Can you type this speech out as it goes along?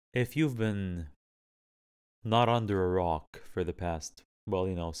If you've been not under a rock for the past,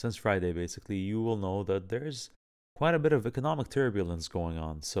 well, since Friday basically, you will know that there's quite a bit of economic turbulence going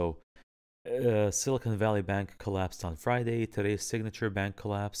on. So, Silicon Valley Bank collapsed on Friday. Today's Signature Bank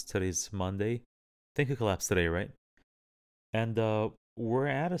collapsed. Today's Monday. I think it collapsed today, right? And we're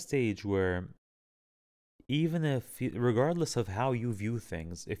at a stage where even if, regardless of how you view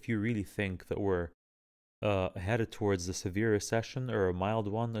things, if you really think that we're headed towards a severe recession or a mild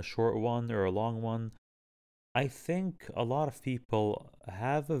one, a short one, or a long one, I think a lot of people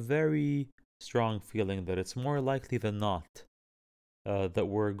have a very strong feeling that it's more likely than not that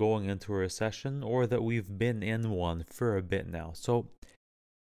we're going into a recession or that we've been in one for a bit now. So,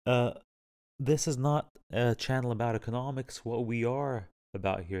 uh, this is not a channel about economics. What we are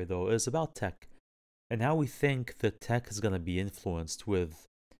about here, though, is about tech and how we think that tech is going to be influenced with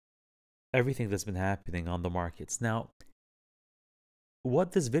everything that's been happening on the markets. Now,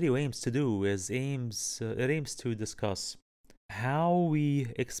 what this video aims to do is it aims to discuss how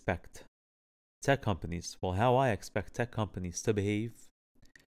we expect tech companies, well, how I expect tech companies to behave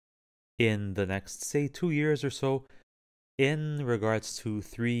in the next, say, 2 years or so, in regards to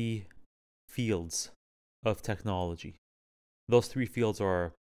three fields of technology. Those three fields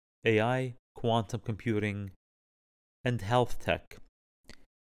are AI, quantum computing, and health tech.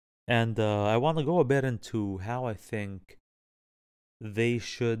 And I want to go a bit into how I think they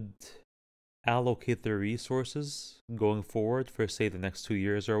should allocate their resources going forward for, say, the next 2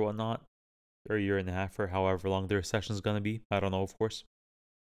 years or whatnot, or a year and a half, or however long the recession is going to be. I don't know, of course.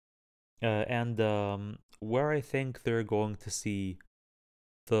 And where I think they're going to see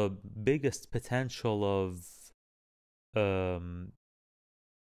the biggest potential of um,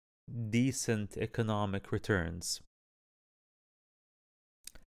 decent economic returns.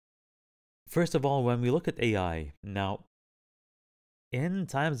 First of all, when we look at AI, now, in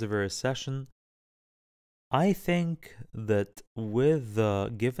times of a recession, I think that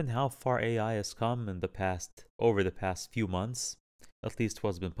given how far AI has come over the past few months, at least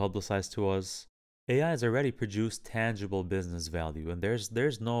what's been publicized to us, AI has already produced tangible business value, and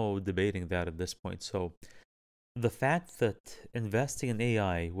there's no debating that at this point. So the fact that investing in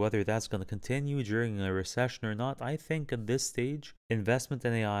AI, whether that's going to continue during a recession or not, I think at this stage, investment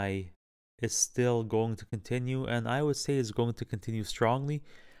in AI is still going to continue, and I would say is going to continue strongly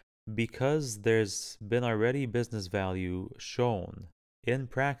because there's been already business value shown in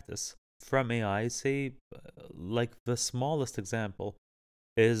practice from AI. Say, like the smallest example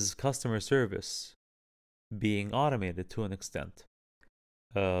is customer service being automated to an extent.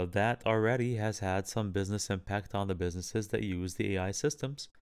 That already has had some business impact on the businesses that use the AI systems,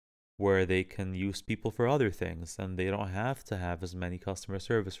 where they can use people for other things and they don't have to have as many customer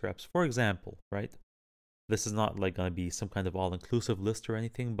service reps, for example, right? This is not like going to be some kind of all-inclusive list or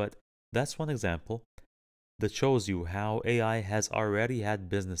anything, but that's one example that shows you how AI has already had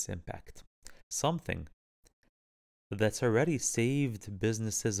business impact. Something that's already saved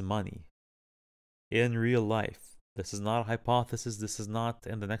businesses money in real life. This is not a hypothesis. This is not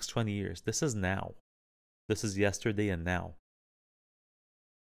in the next 20 years. This is now. This is yesterday and now.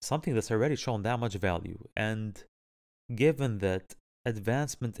 Something that's already shown that much value. And given that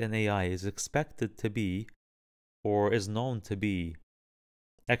advancement in AI is expected to be, or is known to be,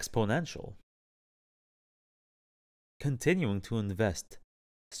 exponential, continuing to invest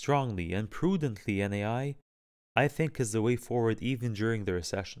strongly and prudently in AI, I think is the way forward even during the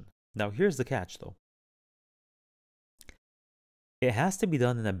recession. Now, here's the catch though. It has to be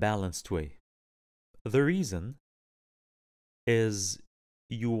done in a balanced way. The reason is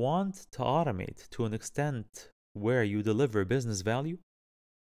you want to automate to an extent where you deliver business value,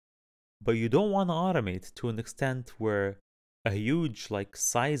 but you don't want to automate to an extent where a huge, like,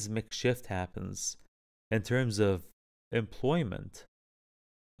 seismic shift happens in terms of employment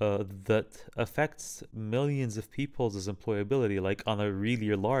that affects millions of people's employability, like on a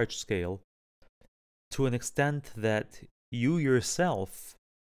really large scale, to an extent that you yourself,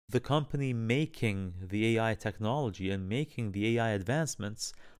 the company making the AI technology and making the AI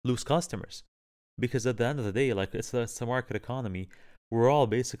advancements, lose customers. Because at the end of the day, like, it's a market economy. We're all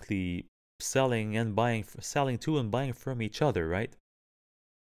basically selling to and buying from each other, right?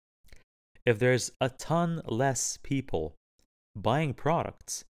 If there's a ton less people buying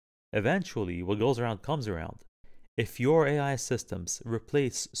products, eventually what goes around comes around. If your AI systems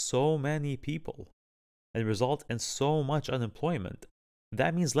replace so many people and result in so much unemployment,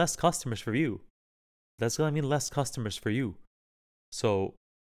 that means less customers for you. That's going to mean less customers for you. So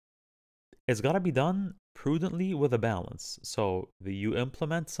it's got to be done prudently with a balance. So you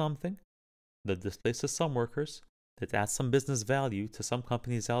implement something that displaces some workers, it adds some business value to some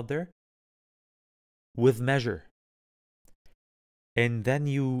companies out there with measure. And then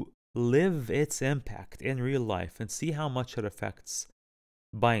you live its impact in real life and see how much it affects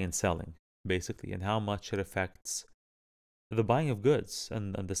buying and selling, basically, and how much it affects the buying of goods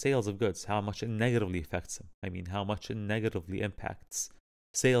and the sales of goods, how much it negatively affects them. I mean, how much it negatively impacts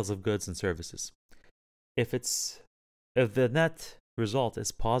sales of goods and services. If the net result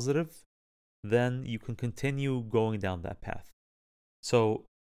is positive, then you can continue going down that path. So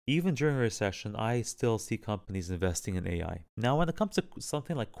even during a recession, I still see companies investing in AI. Now, when it comes to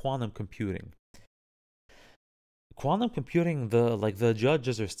something like quantum computing, the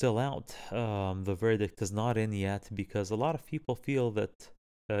judges are still out. The verdict is not in yet because a lot of people feel that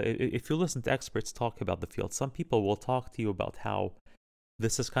if you listen to experts talk about the field, some people will talk to you about how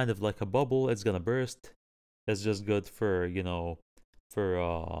this is kind of like a bubble. It's gonna burst. It's just good for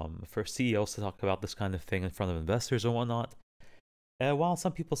for CEOs to talk about this kind of thing in front of investors and whatnot. While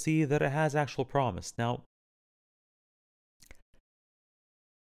some people see that it has actual promise. Now,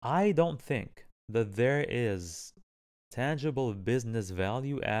 I don't think that there is tangible business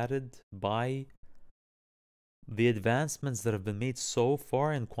value added by the advancements that have been made so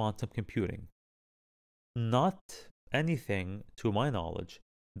far in quantum computing. Not anything, to my knowledge,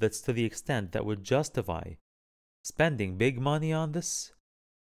 that's to the extent that would justify spending big money on this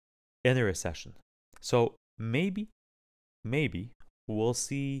in a recession. So maybe we'll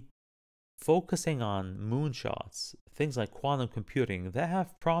see focusing on moonshots, things like quantum computing that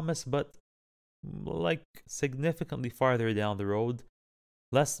have promise, but like significantly farther down the road.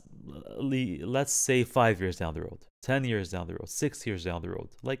 Let's say 5 years down the road, 10 years down the road, 6 years down the road.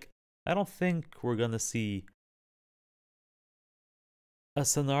 Like, I don't think we're gonna see a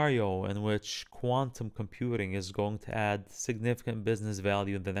scenario in which quantum computing is going to add significant business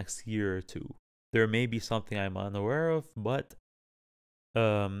value in the next year or two. There may be something I'm unaware of, but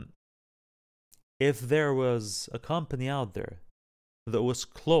if there was a company out there that was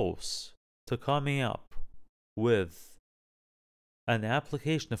close to coming up with an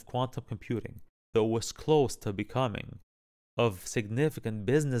application of quantum computing that was close to becoming of significant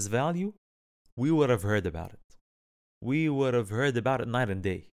business value, we would have heard about it. We would have heard about it night and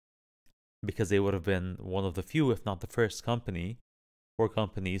day because they would have been one of the few, if not the first company or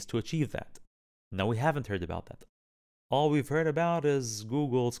companies to achieve that. Now, we haven't heard about that. All we've heard about is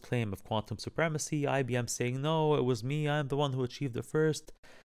Google's claim of quantum supremacy, IBM saying, no, it was me, I'm the one who achieved it first.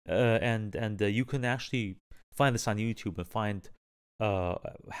 And you can actually find this on YouTube and find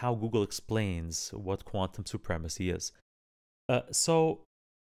how Google explains what quantum supremacy is. So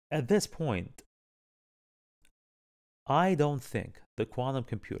at this point, I don't think that quantum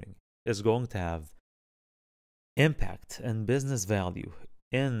computing is going to have impact and business value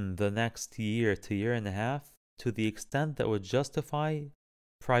in the next year to year and a half to the extent that would justify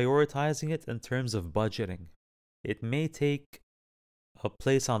prioritizing it in terms of budgeting. It may take a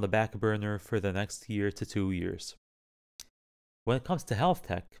place on the back burner for the next year to 2 years. When it comes to health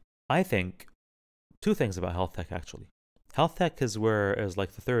tech, I think two things about health tech actually. Health tech is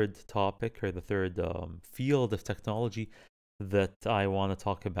like the third topic or the third field of technology that I want to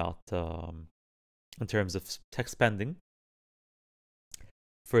talk about in terms of tech spending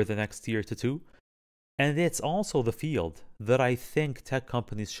for the next year to two. And it's also the field that I think tech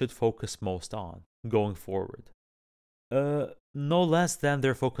companies should focus most on going forward. No less than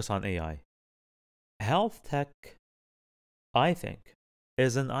their focus on AI. Health tech, I think,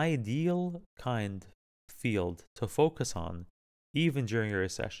 is an ideal kind field to focus on even during a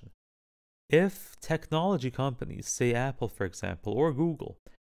recession. If technology companies, say Apple for example, or Google,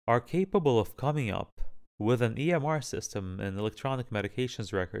 are capable of coming up with an EMR system and electronic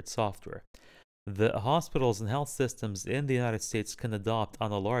medications record software that hospitals and health systems in the United States can adopt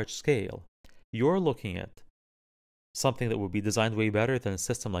on a large scale, you're looking at something that would be designed way better than a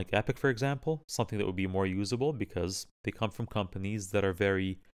system like Epic, for example, something that would be more usable because they come from companies that are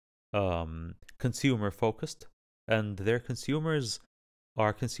very consumer focused, and their consumers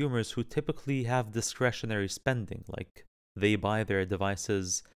are consumers who typically have discretionary spending, like they buy their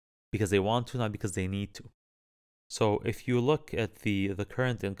devices because they want to, not because they need to. So if you look at the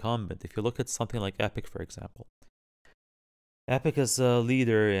current incumbent, if you look at something like Epic, for example, Epic is a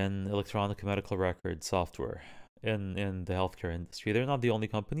leader in electronic medical record software in the healthcare industry. They're not the only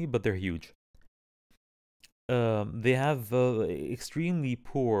company, but they're huge. They have extremely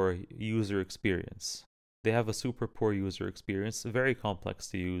poor user experience. They have a super poor user experience, very complex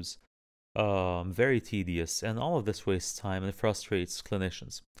to use, very tedious, and all of this wastes time and frustrates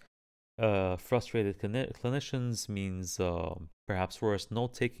clinicians. Frustrated clinicians means perhaps worse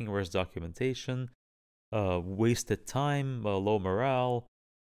note-taking, worse documentation, wasted time, low morale,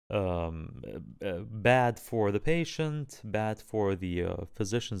 bad for the patient, bad for the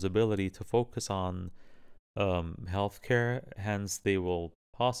physician's ability to focus on healthcare. Hence, they will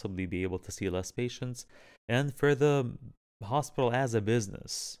possibly be able to see less patients. And for the hospital as a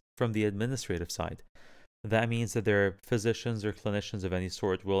business, from the administrative side, that means that their physicians or clinicians of any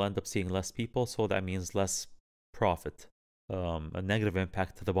sort will end up seeing less people. So that means less profit, a negative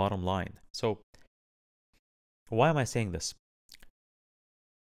impact to the bottom line. So, why am I saying this?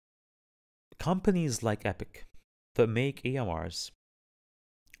 Companies like Epic that make EMRs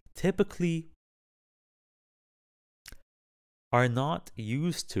typically are not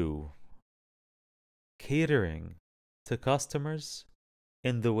used to catering to customers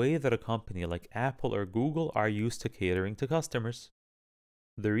in the way that a company like Apple or Google are used to catering to customers.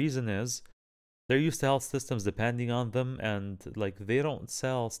 The reason is they're used to health systems depending on them, and like they don't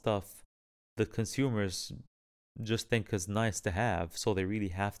sell stuff that consumers just think is nice to have, so they really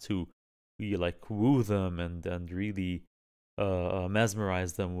have to like woo them and really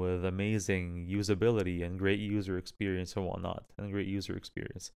mesmerize them with amazing usability and great user experience and whatnot, and great user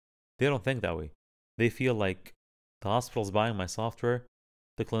experience. They don't think that way. They feel like the hospital's buying my software,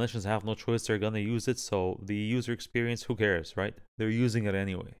 the clinicians have no choice, they're gonna use it, so the user experience, who cares, right? They're using it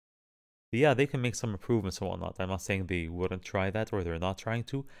anyway. But yeah, they can make some improvements and whatnot. I'm not saying they wouldn't try that or they're not trying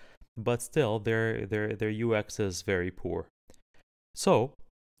to, but still their UX is very poor. So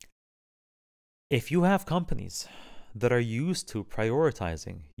if you have companies that are used to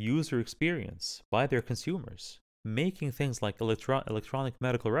prioritizing user experience by their consumers, making things like electronic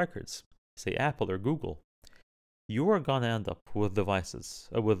medical records, say Apple or Google, you are going to end up with devices,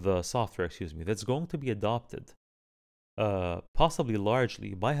 with the software, that's going to be adopted, possibly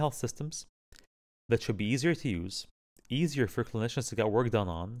largely by health systems, that should be easier to use, easier for clinicians to get work done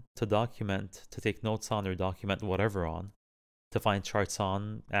on, to document, to take notes on, or document whatever on, to find charts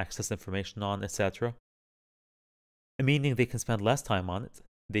on, access information on, etc. Meaning they can spend less time on it.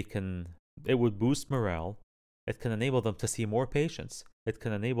 It would boost morale. It can enable them to see more patients. It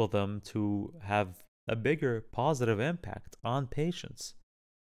can enable them to have a bigger positive impact on patients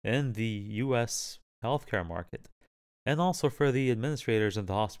in the US healthcare market. And also for the administrators in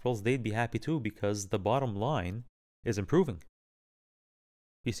the hospitals, they'd be happy too, because the bottom line is improving.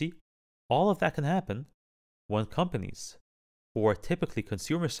 You see, all of that can happen when companies who are typically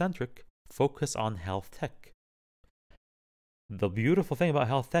consumer-centric focus on health tech. The beautiful thing about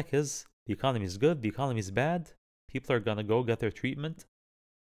health tech is the economy is good, the economy is bad. People are going to go get their treatment.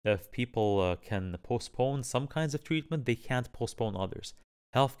 If people can postpone some kinds of treatment, they can't postpone others.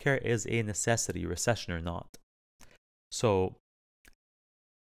 Healthcare is a necessity, recession or not. So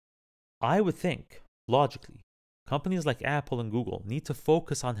I would think, logically, companies like Apple and Google need to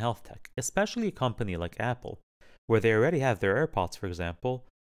focus on health tech, especially a company like Apple, where they already have their AirPods, for example,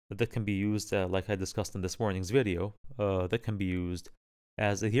 that can be used, like I discussed in this morning's video, that can be used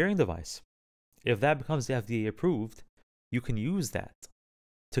as a hearing device. If that becomes FDA approved, you can use that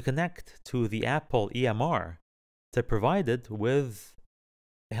to connect to the Apple EMR to provide it with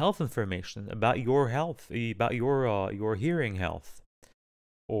health information about your health, about your hearing health,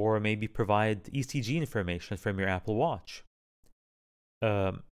 or maybe provide ECG information from your Apple Watch.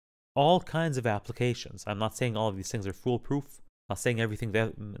 All kinds of applications. I'm not saying all of these things are foolproof. Not saying everything's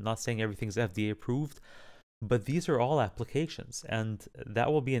FDA approved, but these are all applications, and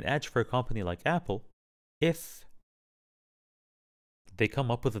that will be an edge for a company like Apple if they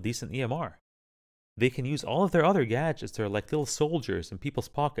come up with a decent EMR. They can use all of their other gadgets. They're like little soldiers in people's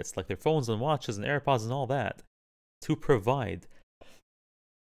pockets, like their phones and watches and AirPods and all that, to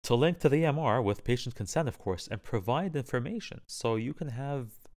link to the EMR with patient consent, of course, and provide information. So you can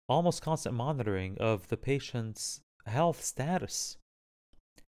have almost constant monitoring of the patient's health status.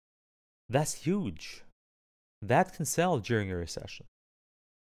 That's huge. That can sell during a recession.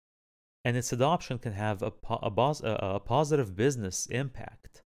 And its adoption can have a positive business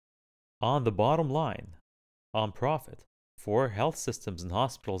impact on the bottom line, on profit, for health systems and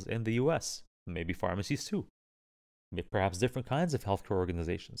hospitals in the US, maybe pharmacies too, maybe perhaps different kinds of healthcare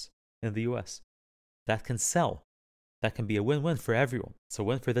organizations in the US. That can sell. That can be a win-win for everyone. It's a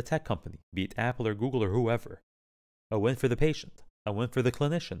win for the tech company, be it Apple or Google or whoever. A win for the patient, a win for the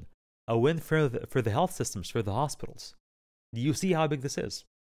clinician, a win for the health systems, for the hospitals. Do you see how big this is?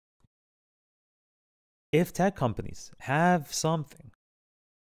 If tech companies have something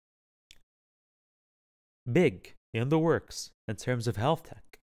big in the works in terms of health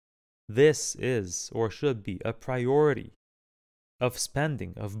tech, this is or should be a priority of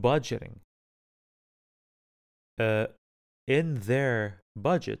spending, of budgeting in their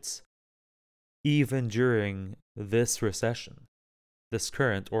budgets even during this recession, this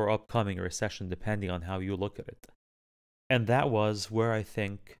current or upcoming recession, depending on how you look at it. And that was where I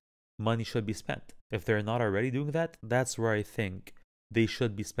think money should be spent. If they're not already doing that, that's where I think they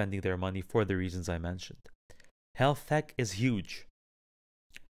should be spending their money for the reasons I mentioned. Health tech is huge.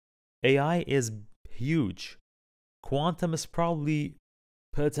 AI is huge. Quantum is probably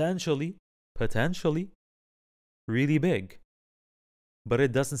potentially really big. But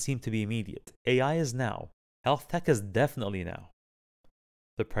it doesn't seem to be immediate. AI is now. Health tech is definitely now.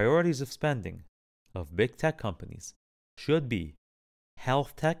 The priorities of spending of big tech companies should be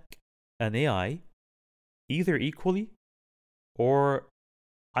health tech and AI, either equally, or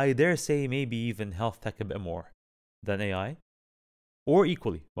I dare say maybe even health tech a bit more than AI, or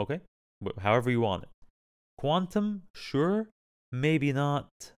equally, okay? However you want it. Quantum, sure, maybe not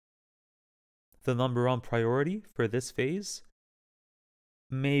the number one priority for this phase.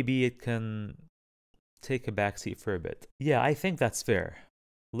 Maybe it can take a backseat for a bit. Yeah, I think that's fair.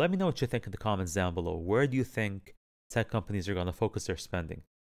 Let me know what you think in the comments down below. Where do you think tech companies are going to focus their spending?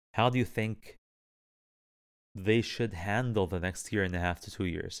 How do you think they should handle the next year and a half to 2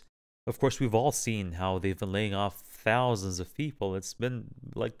 years? Of course, we've all seen how they've been laying off thousands of people. It's been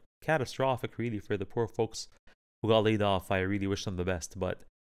like catastrophic, really, for the poor folks who got laid off. I really wish them the best. But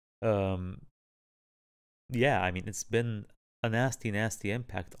yeah, I mean, it's been a nasty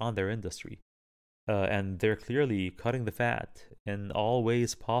impact on their industry. And they're clearly cutting the fat in all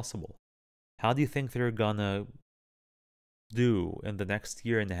ways possible. How do you think they're gonna do in the next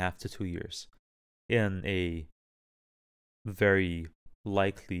year and a half to 2 years in a very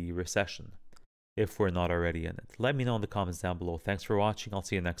likely recession if we're not already in it? Let me know in the comments down below. Thanks for watching. I'll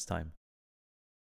see you next time.